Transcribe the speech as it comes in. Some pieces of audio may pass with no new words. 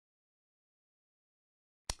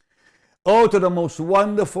Oh, to the most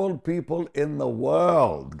wonderful people in the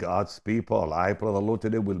world, God's people. I pray the Lord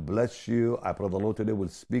today will bless you. I pray the Lord today will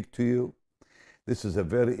speak to you. This is a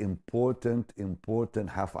very important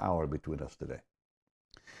half hour between us today,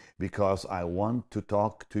 because I want to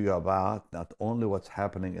talk to you about not only what's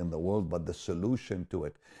happening in the world, but the solution to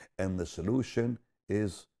it. And the solution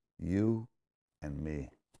is you and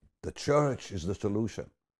me. The church is the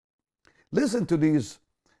solution. Listen to these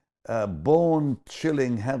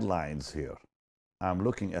bone-chilling headlines here. I'm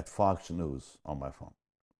looking at Fox News on my phone.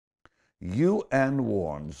 UN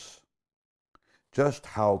warns just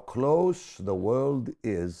how close the world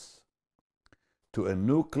is to a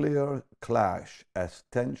nuclear clash as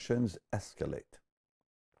tensions escalate.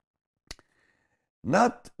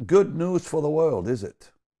 Not good news for the world, is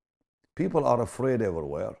it? People are afraid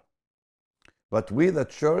everywhere. But we, the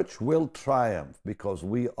church, will triumph because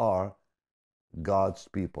we are God's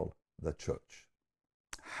people, the church.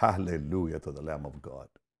 Hallelujah to the Lamb of God.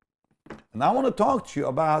 And I want to talk to you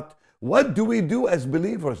about what do we do as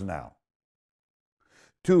believers now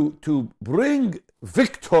to bring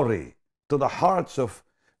victory to the hearts of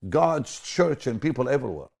God's church and people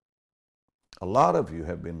everywhere. A lot of you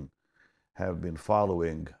have been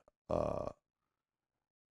following our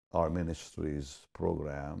ministry's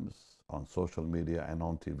programs on social media and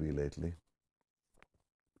on TV lately.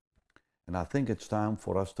 And I think it's time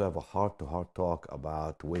for us to have a heart-to-heart talk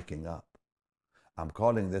about waking up. I'm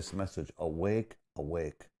calling this message, Awake,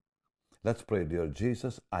 Awake. Let's pray. Dear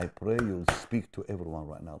Jesus, I pray you'll speak to everyone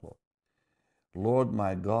right now, Lord. Lord,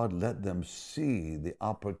 my God, let them see the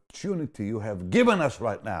opportunity you have given us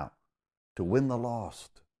right now to win the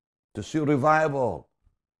lost, to see revival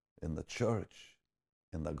in the church,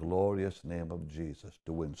 in the glorious name of Jesus,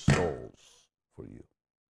 to win souls for you.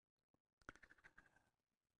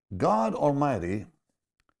 God Almighty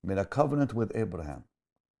made a covenant with Abraham.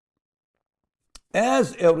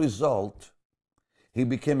 As a result, he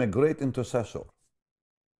became a great intercessor.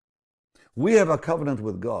 We have a covenant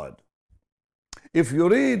with God. If you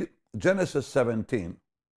read Genesis 17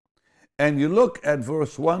 and you look at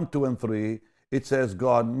verse 1, 2, and 3, it says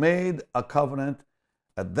God made a covenant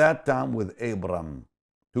at that time with Abram,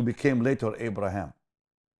 who became later Abraham.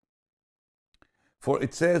 For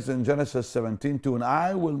it says in Genesis 17:2, and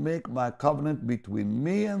I will make my covenant between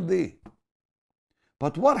me and thee.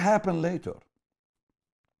 But what happened later?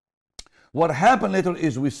 What happened later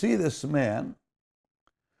is we see this man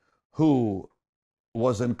who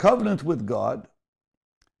was in covenant with God,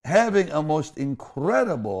 having a most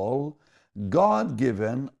incredible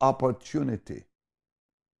God-given opportunity.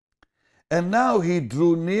 And now he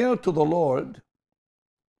drew near to the Lord,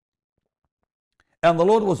 and the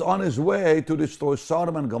Lord was on his way to destroy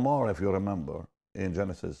Sodom and Gomorrah, if you remember, in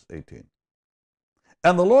Genesis 18.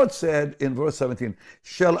 And the Lord said in verse 17,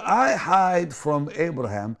 shall I hide from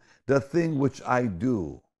Abraham the thing which I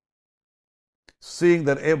do, seeing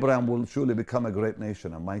that Abraham will surely become a great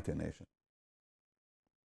nation, a mighty nation?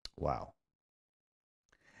 Wow.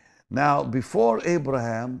 Now, before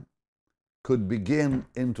Abraham could begin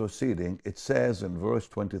interceding, it says in verse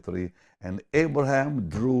 23, and Abraham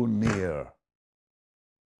drew near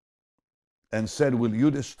and said, will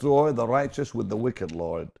you destroy the righteous with the wicked,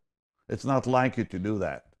 Lord? It's not like you to do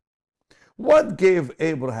that. What gave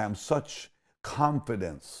Abraham such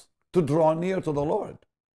confidence to draw near to the Lord?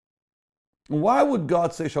 Why would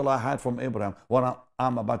God say, shall I hide from Abraham what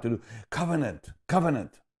I'm about to do? Covenant,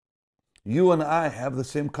 covenant. You and I have the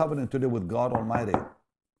same covenant today with God Almighty.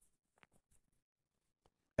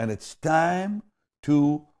 And it's time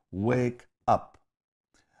to wake up.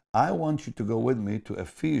 I want you to go with me to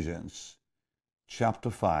Ephesians chapter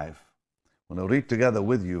 5. I'm going to read together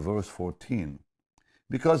with you verse 14,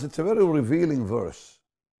 because it's a very revealing verse.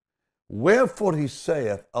 Wherefore he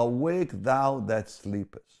saith, awake thou that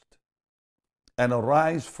sleepest, and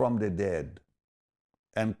arise from the dead,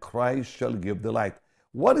 and Christ shall give thee light.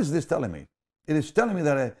 What is this telling me? It is telling me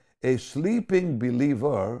that a sleeping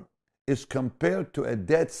believer is compared to a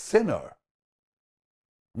dead sinner.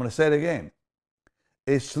 I'm going to say it again.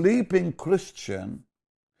 A sleeping Christian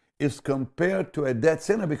is compared to a dead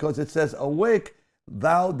sinner, because it says, awake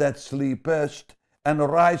thou that sleepest, and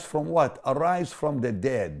arise from what? Arise from the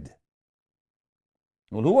dead.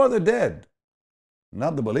 Well, who are the dead?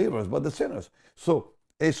 Not the believers, but the sinners. So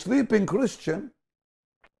a sleeping Christian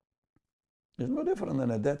is no different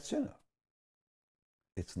than a dead sinner.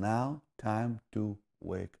 It's now time to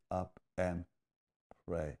wake up and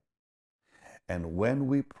pray. And when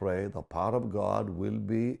we pray, the power of God will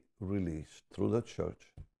be released through the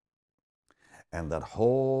church. And that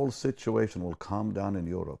whole situation will calm down in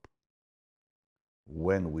Europe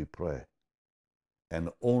when we pray. and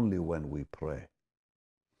only when we pray.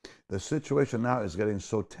 The situation now is getting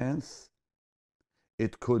so tense,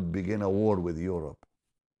 it could begin a war with Europe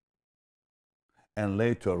and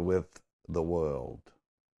later with the world,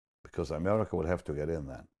 because America would have to get in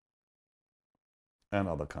then, and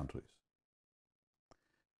other countries.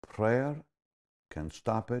 Prayer can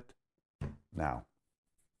stop it now.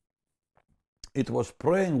 It was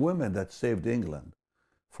praying women that saved England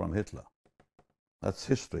from Hitler. That's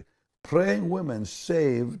history. Praying women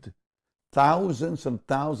saved thousands and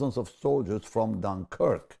thousands of soldiers from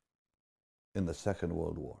Dunkirk in the Second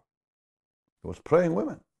World War. It was praying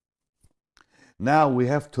women. Now we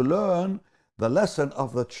have to learn the lesson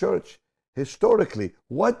of the church historically.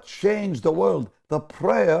 What changed the world? The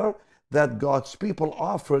prayer that God's people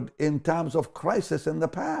offered in times of crisis in the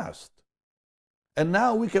past. And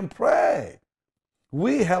now we can pray.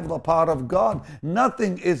 We have the power of God.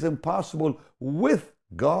 Nothing is impossible with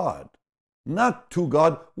God. Not to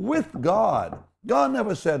God, with God. God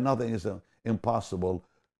never said nothing is impossible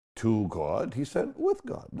to God. He said with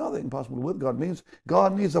God. Nothing impossible with God means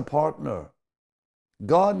God needs a partner.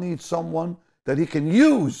 God needs someone that he can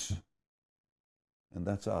use. And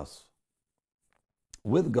that's us.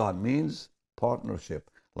 With God means partnership.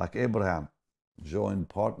 Like Abraham joined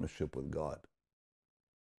partnership with God.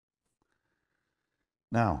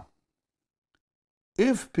 Now,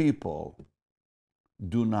 if people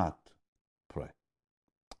do not pray,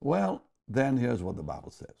 well, then here's what the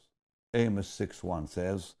Bible says. Amos 6:1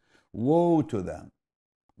 says, "Woe to them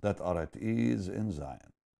that are at ease in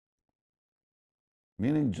Zion."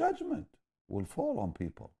 Meaning judgment will fall on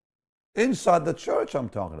people. Inside the church I'm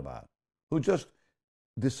talking about, who just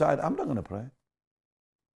decide, I'm not going to pray.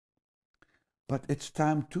 But it's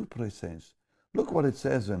time to pray, saints. Look what it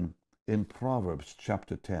says in Proverbs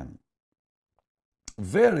chapter 10.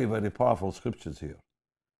 Very, very powerful scriptures here.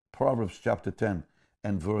 Proverbs chapter 10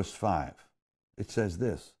 and verse 5. It says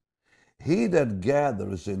this, "He that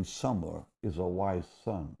gathers in summer is a wise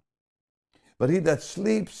son, but he that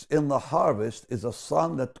sleeps in the harvest is a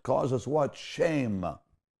son that causes" what? Shame.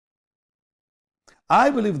 I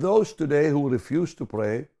believe those today who refuse to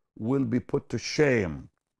pray will be put to shame.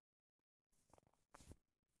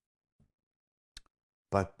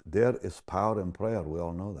 But there is power in prayer. We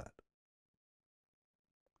all know that.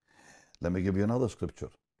 Let me give you another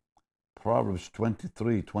scripture. Proverbs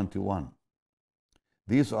 23:21.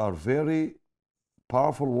 These are very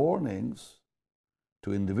powerful warnings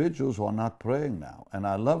to individuals who are not praying now. And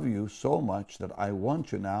I love you so much that I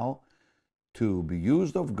want you now to be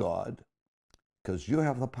used of God, because you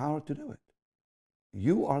have the power to do it.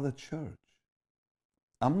 You are the church.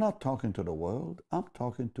 I'm not talking to the world. I'm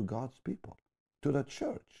talking to God's people, to the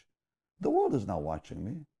church. The world is not watching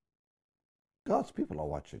me. God's people are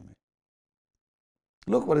watching me.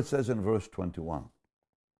 Look what it says in verse 21.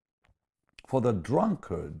 "For the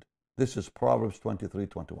drunkard," this is Proverbs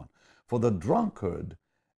 23:21, "for the drunkard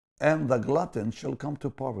and the glutton shall come to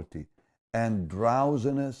poverty, and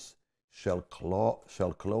drowsiness shall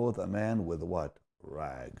clothe a man with" what?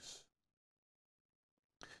 Rags.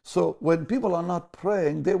 So when people are not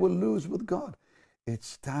praying, they will lose with God.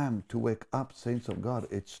 It's time to wake up, saints of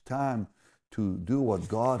God. It's time to do what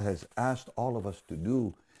God has asked all of us to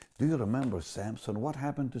do. Do you remember Samson? What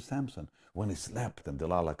happened to Samson when he slept and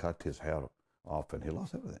Delilah cut his hair off and he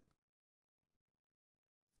lost everything?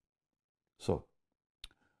 So,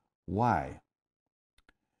 why?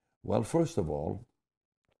 Well, first of all,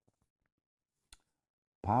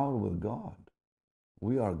 power with God.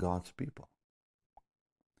 We are God's people.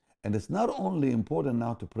 And it's not only important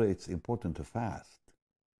now to pray, it's important to fast.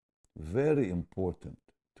 Very important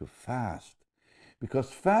to fast.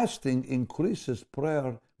 Because fasting increases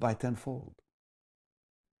prayer by tenfold.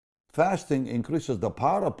 Fasting increases the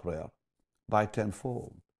power of prayer by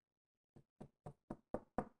tenfold.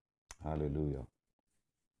 Hallelujah.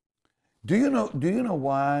 Do you know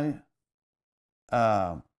why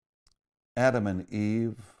Adam and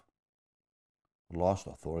Eve lost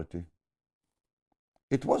authority?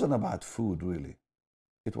 It wasn't about food, really.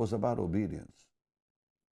 It was about obedience.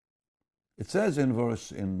 It says in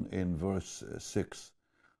verse 6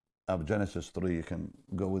 of Genesis 3, you can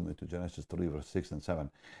go with me to Genesis 3, verse 6 and 7.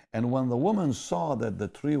 "And when the woman saw that the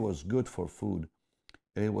tree was good for food,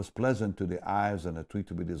 it was pleasant to the eyes, and a tree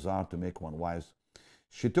to be desired to make one wise,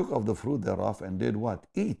 she took of the fruit thereof and did" what?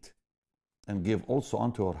 "Eat, and gave also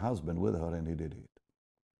unto her husband with her, and he did eat.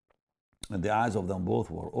 And the eyes of them both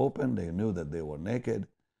were open, they knew that they were naked,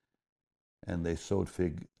 and they sewed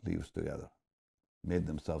fig leaves together, made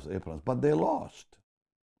themselves aprons, but they lost."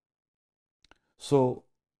 So,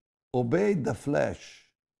 obeyed the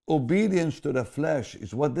flesh. Obedience to the flesh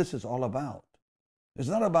is what this is all about. It's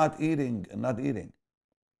not about eating and not eating.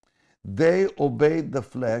 They obeyed the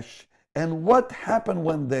flesh. And what happened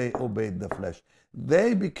when they obeyed the flesh?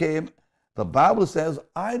 They became, the Bible says,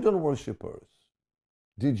 idol worshippers.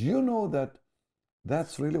 Did you know that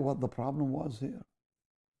that's really what the problem was here?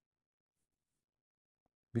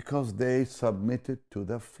 Because they submitted to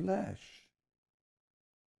the flesh.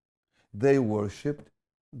 They worshipped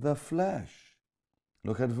the flesh.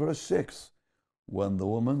 Look at verse 6. When the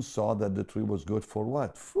woman saw that the tree was good for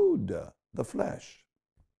what? Food, the flesh.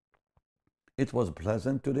 It was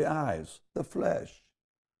pleasant to the eyes, the flesh.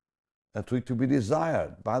 A tree to be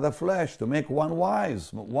desired by the flesh, to make one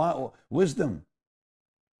wise, wisdom,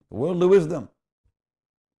 worldly wisdom.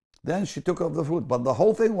 Then she took of the fruit. But the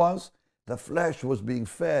whole thing was, the flesh was being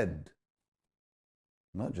fed.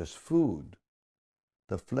 Not just food.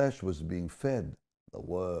 The flesh was being fed the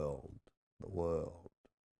world. The world.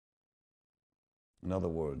 In other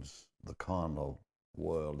words, the carnal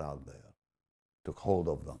world out there took hold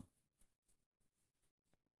of them.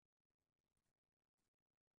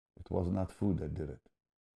 It was not food that did it.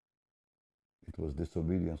 It was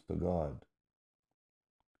disobedience to God.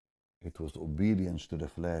 It was obedience to the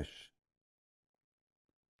flesh.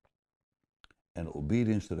 And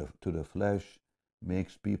obedience to the flesh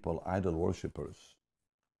makes people idol worshippers.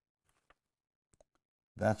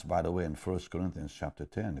 That's, by the way, in 1 Corinthians chapter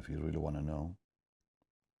 10, if you really want to know.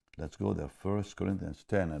 Let's go there. 1 Corinthians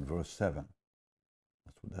 10 and verse 7.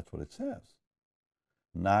 That's what it says.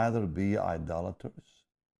 Neither be idolaters,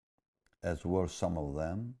 as were some of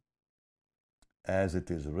them. As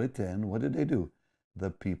it is written, what did they do? The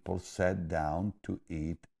people sat down to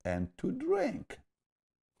eat and to drink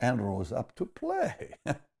and rose up to play.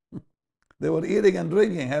 They were eating and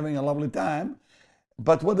drinking, having a lovely time.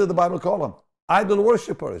 But what did the Bible call them? Idol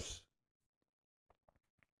worshippers.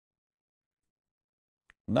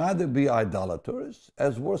 Neither be idolaters,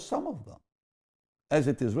 as were some of them. As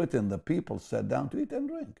it is written, the people sat down to eat and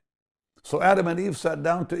drink. So Adam and Eve sat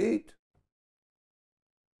down to eat.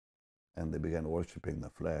 And they began worshiping the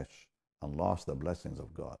flesh and lost the blessings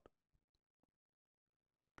of God.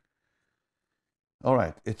 All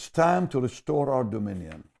right, it's time to restore our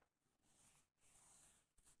dominion.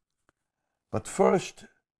 But first,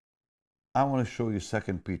 I want to show you 2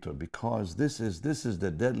 Peter, because this is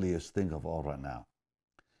the deadliest thing of all right now.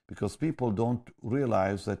 Because people don't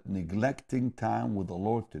realize that neglecting time with the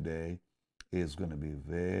Lord today is going to be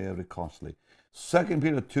very costly. 2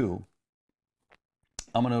 Peter 2,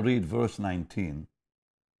 I'm going to read verse 19.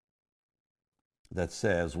 That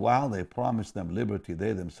says, while they promise them liberty,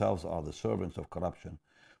 they themselves are the servants of corruption,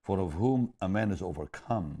 for of whom a man is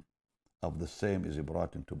overcome, of the same is he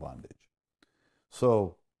brought into bondage.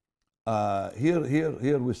 So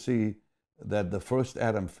here we see that the first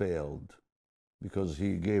Adam failed because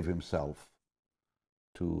he gave himself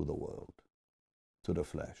to the world, to the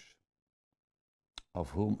flesh. Of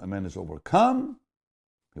whom a man is overcome,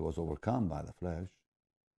 he was overcome by the flesh,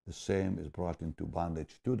 the same is brought into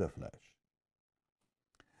bondage to the flesh.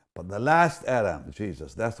 But the last Adam,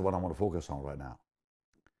 Jesus, that's what I want to focus on right now.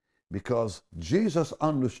 Because Jesus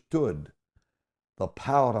understood the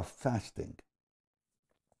power of fasting.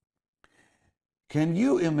 Can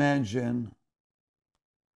you imagine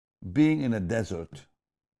being in a desert?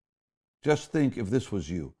 Just think if this was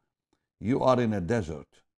you. You are in a desert.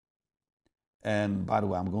 And by the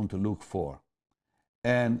way, I'm going to Luke 4.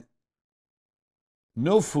 And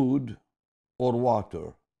no food or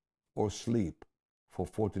water or sleep for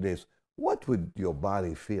 40 days. What would your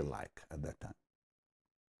body feel like at that time?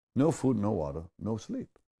 No food, no water, no sleep.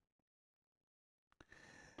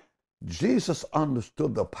 Jesus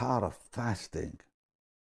understood the power of fasting.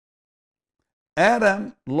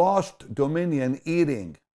 Adam lost dominion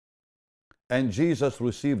eating, and Jesus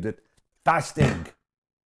received it fasting.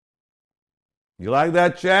 You like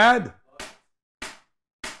that, Chad?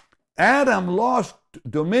 Adam lost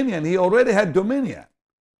dominion. He already had dominion,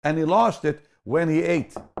 and he lost it when he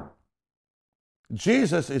ate.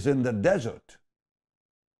 Jesus is in the desert.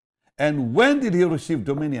 And when did he receive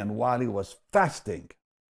dominion? While he was fasting.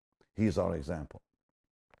 He's our example.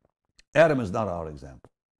 Adam is not our example.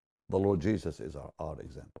 The Lord Jesus is our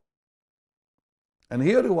example. And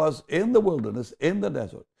here he was in the wilderness, in the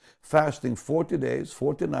desert, fasting 40 days,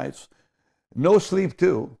 40 nights, no sleep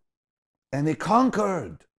too, and he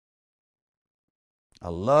conquered. I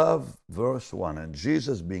love verse 1. And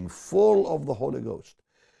Jesus, being full of the Holy Ghost,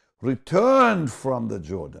 returned from the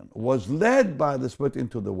Jordan, was led by the Spirit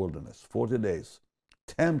into the wilderness, 40 days,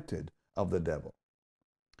 tempted of the devil.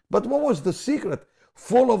 But what was the secret?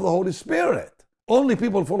 Full of the Holy Spirit. Only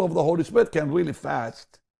people full of the Holy Spirit can really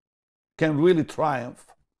fast, can really triumph.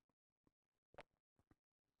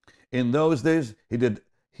 In those days,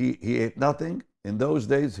 he ate nothing. In those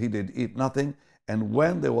days, he did eat nothing. And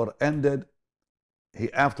when they were ended,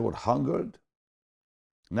 he afterward hungered.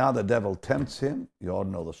 Now the devil tempts him. You all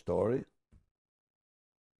know the story.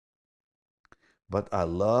 But I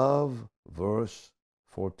love verse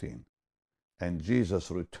 14. And Jesus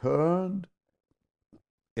returned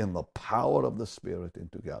in the power of the Spirit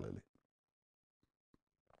into Galilee.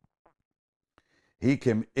 He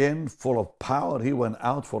came in full of power. He went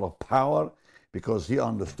out full of power because he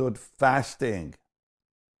understood fasting.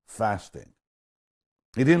 Fasting.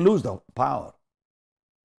 He didn't lose the power.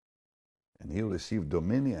 And he received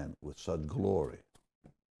dominion with such glory.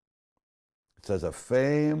 It says a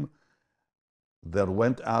fame, there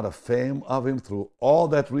went out a fame of him through all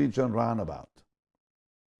that region round about.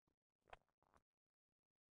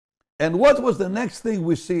 And what was the next thing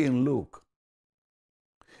we see in Luke?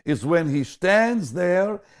 Is when he stands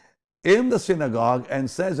there in the synagogue and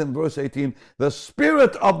says in verse 18, the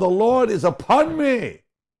Spirit of the Lord is upon me.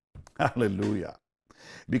 Hallelujah.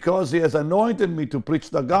 Because he has anointed me to preach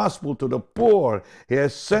the gospel to the poor. He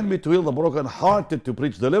has sent me to heal the brokenhearted, to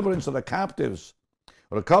preach deliverance to the captives,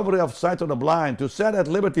 recovery of sight to the blind, to set at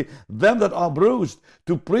liberty them that are bruised,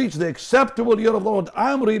 to preach the acceptable year of the Lord.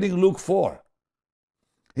 I'm reading Luke 4.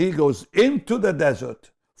 He goes into the desert,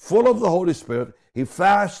 full of the Holy Spirit. He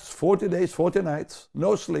fasts 40 days, 40 nights,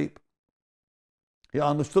 no sleep. He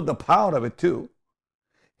understood the power of it too.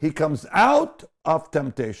 He comes out of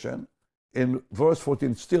temptation in verse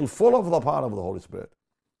 14, still full of the power of the Holy Spirit.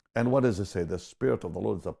 And what does it say? The Spirit of the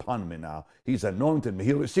Lord is upon me now. He's anointed me.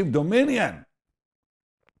 He received dominion.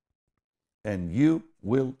 And you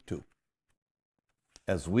will too.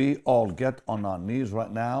 As we all get on our knees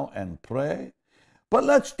right now and pray. But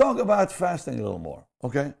let's talk about fasting a little more,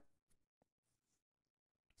 okay?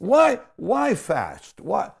 Why fast?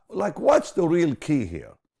 What's the real key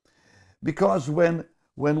here? Because when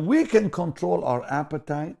we can control our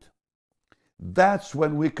appetite, that's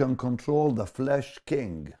when we can control the flesh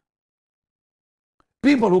king.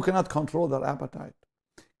 People who cannot control their appetite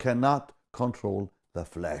cannot control the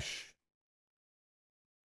flesh.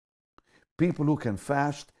 People who can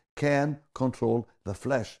fast can control the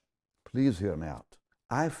flesh. Please hear me out.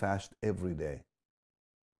 I fast every day.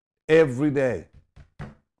 Every day.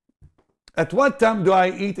 At what time do I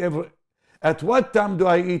eat every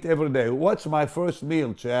day? What's my first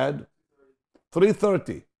meal, Chad?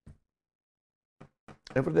 3:30.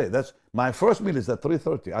 Every day. That's my first meal is at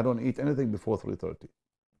 3:30. I don't eat anything before 3:30.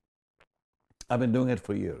 I've been doing it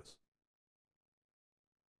for years.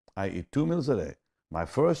 I eat 2 meals a day. My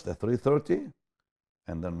first at 3:30,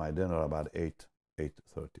 and then my dinner about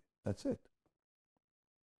 8:30. That's it.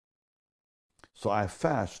 So I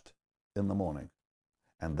fast in the morning,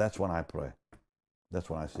 and that's when I pray. That's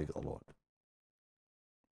when I seek the Lord.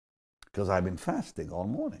 Because I've been fasting all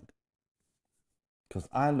morning. Because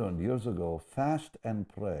I learned years ago, fast and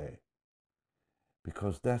pray,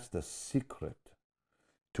 because that's the secret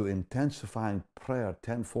to intensifying prayer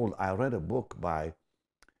tenfold. I read a book by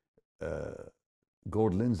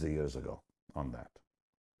Gord Lindsay years ago on that,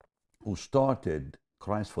 who started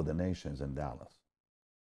Christ for the Nations in Dallas.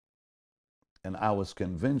 And I was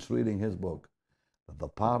convinced reading his book that the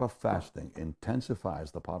power of fasting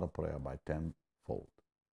intensifies the power of prayer by tenfold.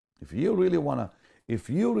 If you really want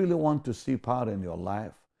to see power in your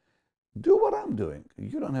life, do what I'm doing.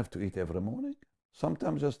 You don't have to eat every morning.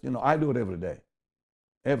 Sometimes just, I do it every day,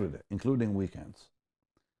 including weekends.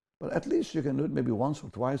 But at least you can do it maybe once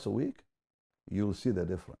or twice a week. You'll see the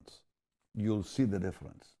difference. You'll see the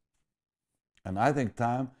difference. And I think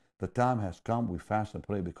the time has come. We fast and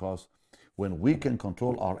pray because when we can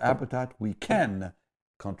control our appetite, we can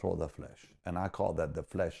control the flesh. And I call that the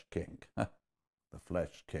flesh king. The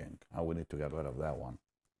flesh king. How we need to get rid of that one.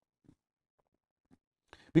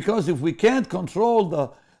 Because if we can't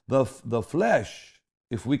control the flesh,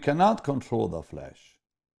 if we cannot control the flesh,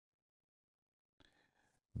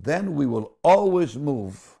 then we will always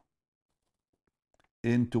move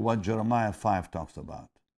into what Jeremiah 5 talks about.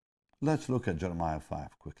 Let's look at Jeremiah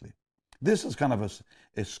 5 quickly. This is kind of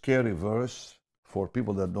a scary verse for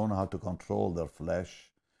people that don't know how to control their flesh.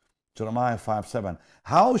 Jeremiah 5:7.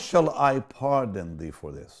 How shall I pardon thee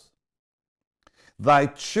for this? Thy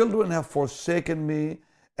children have forsaken me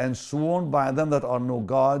and sworn by them that are no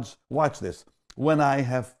gods. Watch this. When I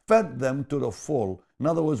have fed them to the full. In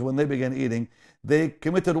other words, when they began eating, they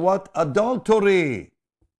committed what? Adultery.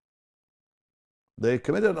 They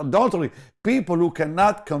committed adultery. People who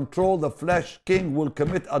cannot control the flesh king will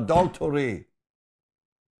commit adultery.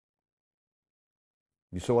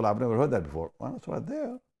 You say, well, I've never heard that before. Well, it's right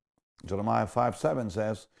there. Jeremiah 5:7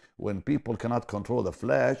 says, when people cannot control the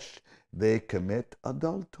flesh, they commit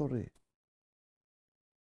adultery.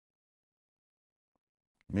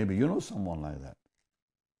 Maybe you know someone like that.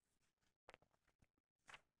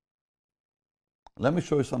 Let me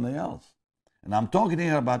show you something else. And I'm talking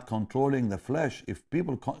here about controlling the flesh. If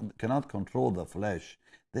people cannot control the flesh,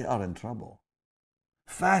 they are in trouble.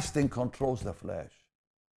 Fasting controls the flesh.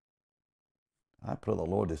 I pray the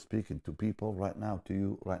Lord is speaking to people right now, to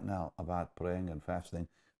you right now, about praying and fasting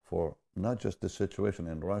for not just the situation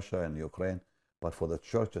in Russia and Ukraine, but for the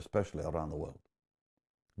church, especially around the world.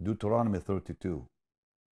 Deuteronomy 32,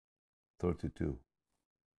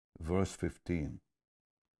 verse 15.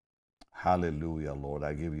 Hallelujah, Lord.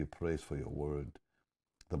 I give you praise for your word.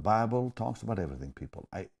 The Bible talks about everything, people.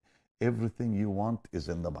 Everything you want is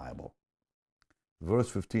in the Bible. Verse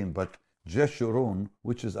 15, but Jeshurun,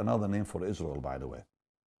 which is another name for Israel, by the way.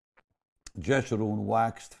 Jeshurun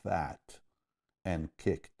waxed fat and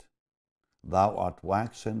kicked. Thou art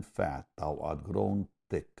waxen fat, thou art grown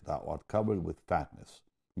thick, thou art covered with fatness,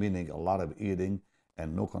 meaning a lot of eating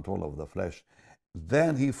and no control of the flesh.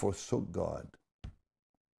 Then he forsook God.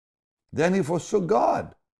 Then he forsook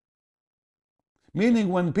God. Meaning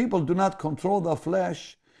when people do not control the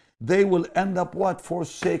flesh, they will end up what?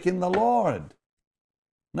 Forsaking the Lord.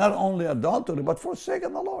 Not only adultery, but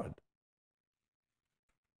forsaking the Lord.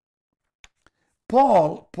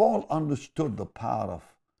 Paul understood the power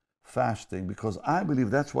of fasting because I believe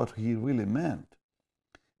that's what he really meant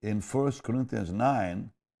in 1 Corinthians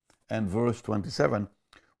 9 and verse 27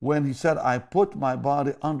 when he said, I put my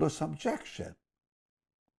body under subjection.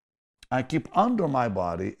 I keep under my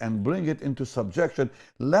body and bring it into subjection,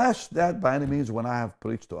 lest that by any means when I have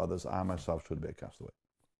preached to others, I myself should be cast away.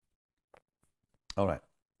 All right.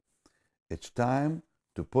 It's time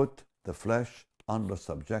to put the flesh under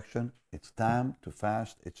subjection. It's time to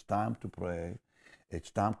fast. It's time to pray.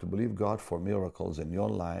 It's time to believe God for miracles in your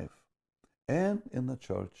life and in the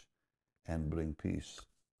church and bring peace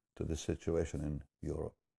to the situation in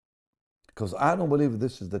Europe. Because I don't believe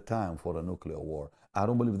this is the time for a nuclear war. I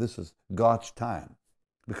don't believe this is God's time.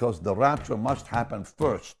 Because the rapture must happen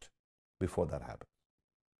first before that happens.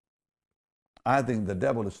 I think the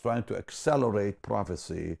devil is trying to accelerate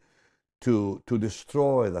prophecy to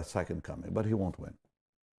destroy the second coming, but he won't win.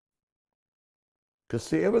 Because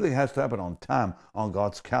see, everything has to happen on time, on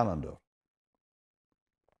God's calendar.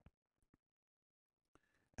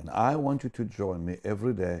 And I want you to join me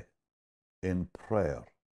every day in prayer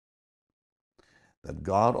that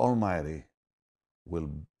God Almighty will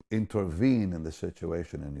intervene in the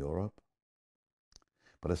situation in Europe,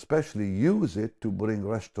 but especially use it to bring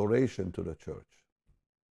restoration to the church.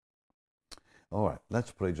 All right,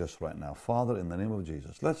 let's pray just right now. Father, in the name of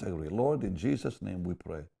Jesus, let's agree. Lord, in Jesus' name we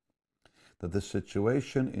pray that the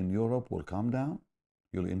situation in Europe will calm down.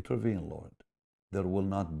 You'll intervene, Lord. There will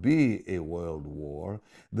not be a world war.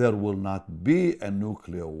 There will not be a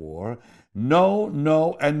nuclear war. No,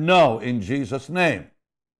 no, and no in Jesus' name.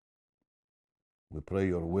 We pray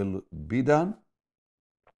your will be done.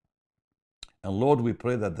 And Lord, we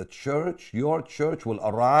pray that the church, your church, will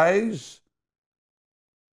arise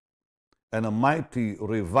and a mighty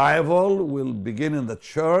revival will begin in the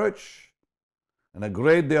church, and a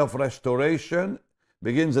great day of restoration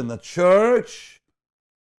begins in the church.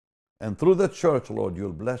 And through the church, Lord,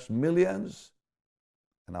 you'll bless millions,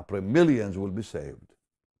 and I pray millions will be saved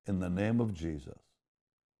in the name of Jesus.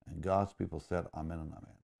 And God's people said, amen and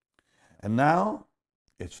amen. And now,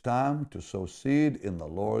 it's time to sow seed in the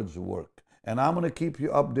Lord's work. And I'm going to keep you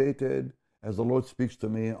updated as the Lord speaks to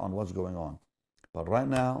me on what's going on. But right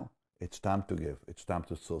now, it's time to give. It's time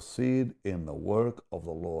to sow seed in the work of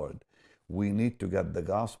the Lord. We need to get the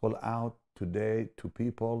gospel out today to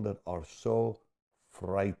people that are so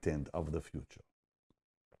frightened of the future.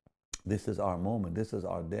 This is our moment. This is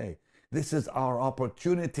our day. This is our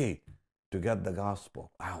opportunity to get the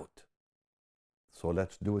gospel out. So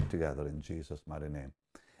let's do it together in Jesus' mighty name.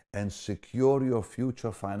 And secure your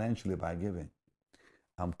future financially by giving.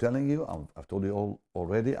 I'm telling you, I've told you all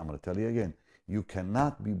already, I'm going to tell you again, you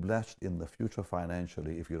cannot be blessed in the future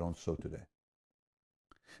financially if you don't sow today.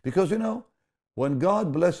 Because, you know, when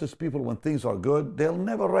God blesses people when things are good, they'll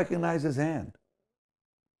never recognize his hand.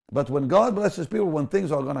 But when God blesses people when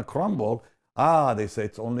things are going to crumble, they say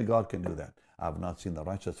it's only God can do that. I've not seen the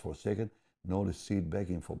righteous forsaken, nor the seed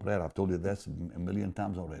begging for bread. I've told you this a million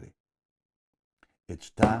times already. It's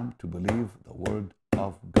time to believe the word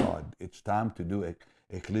of God. It's time to do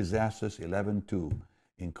Ecclesiastes 11:2.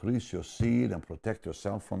 Increase your seed and protect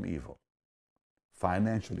yourself from evil,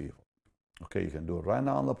 financial evil. Okay, you can do it right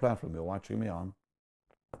now on the platform you're watching me on,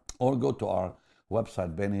 or go to our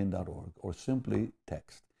website bennyhinn.org, or simply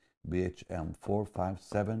text BHM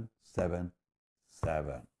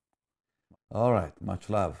 45777. All right, much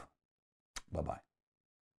love. Bye-bye.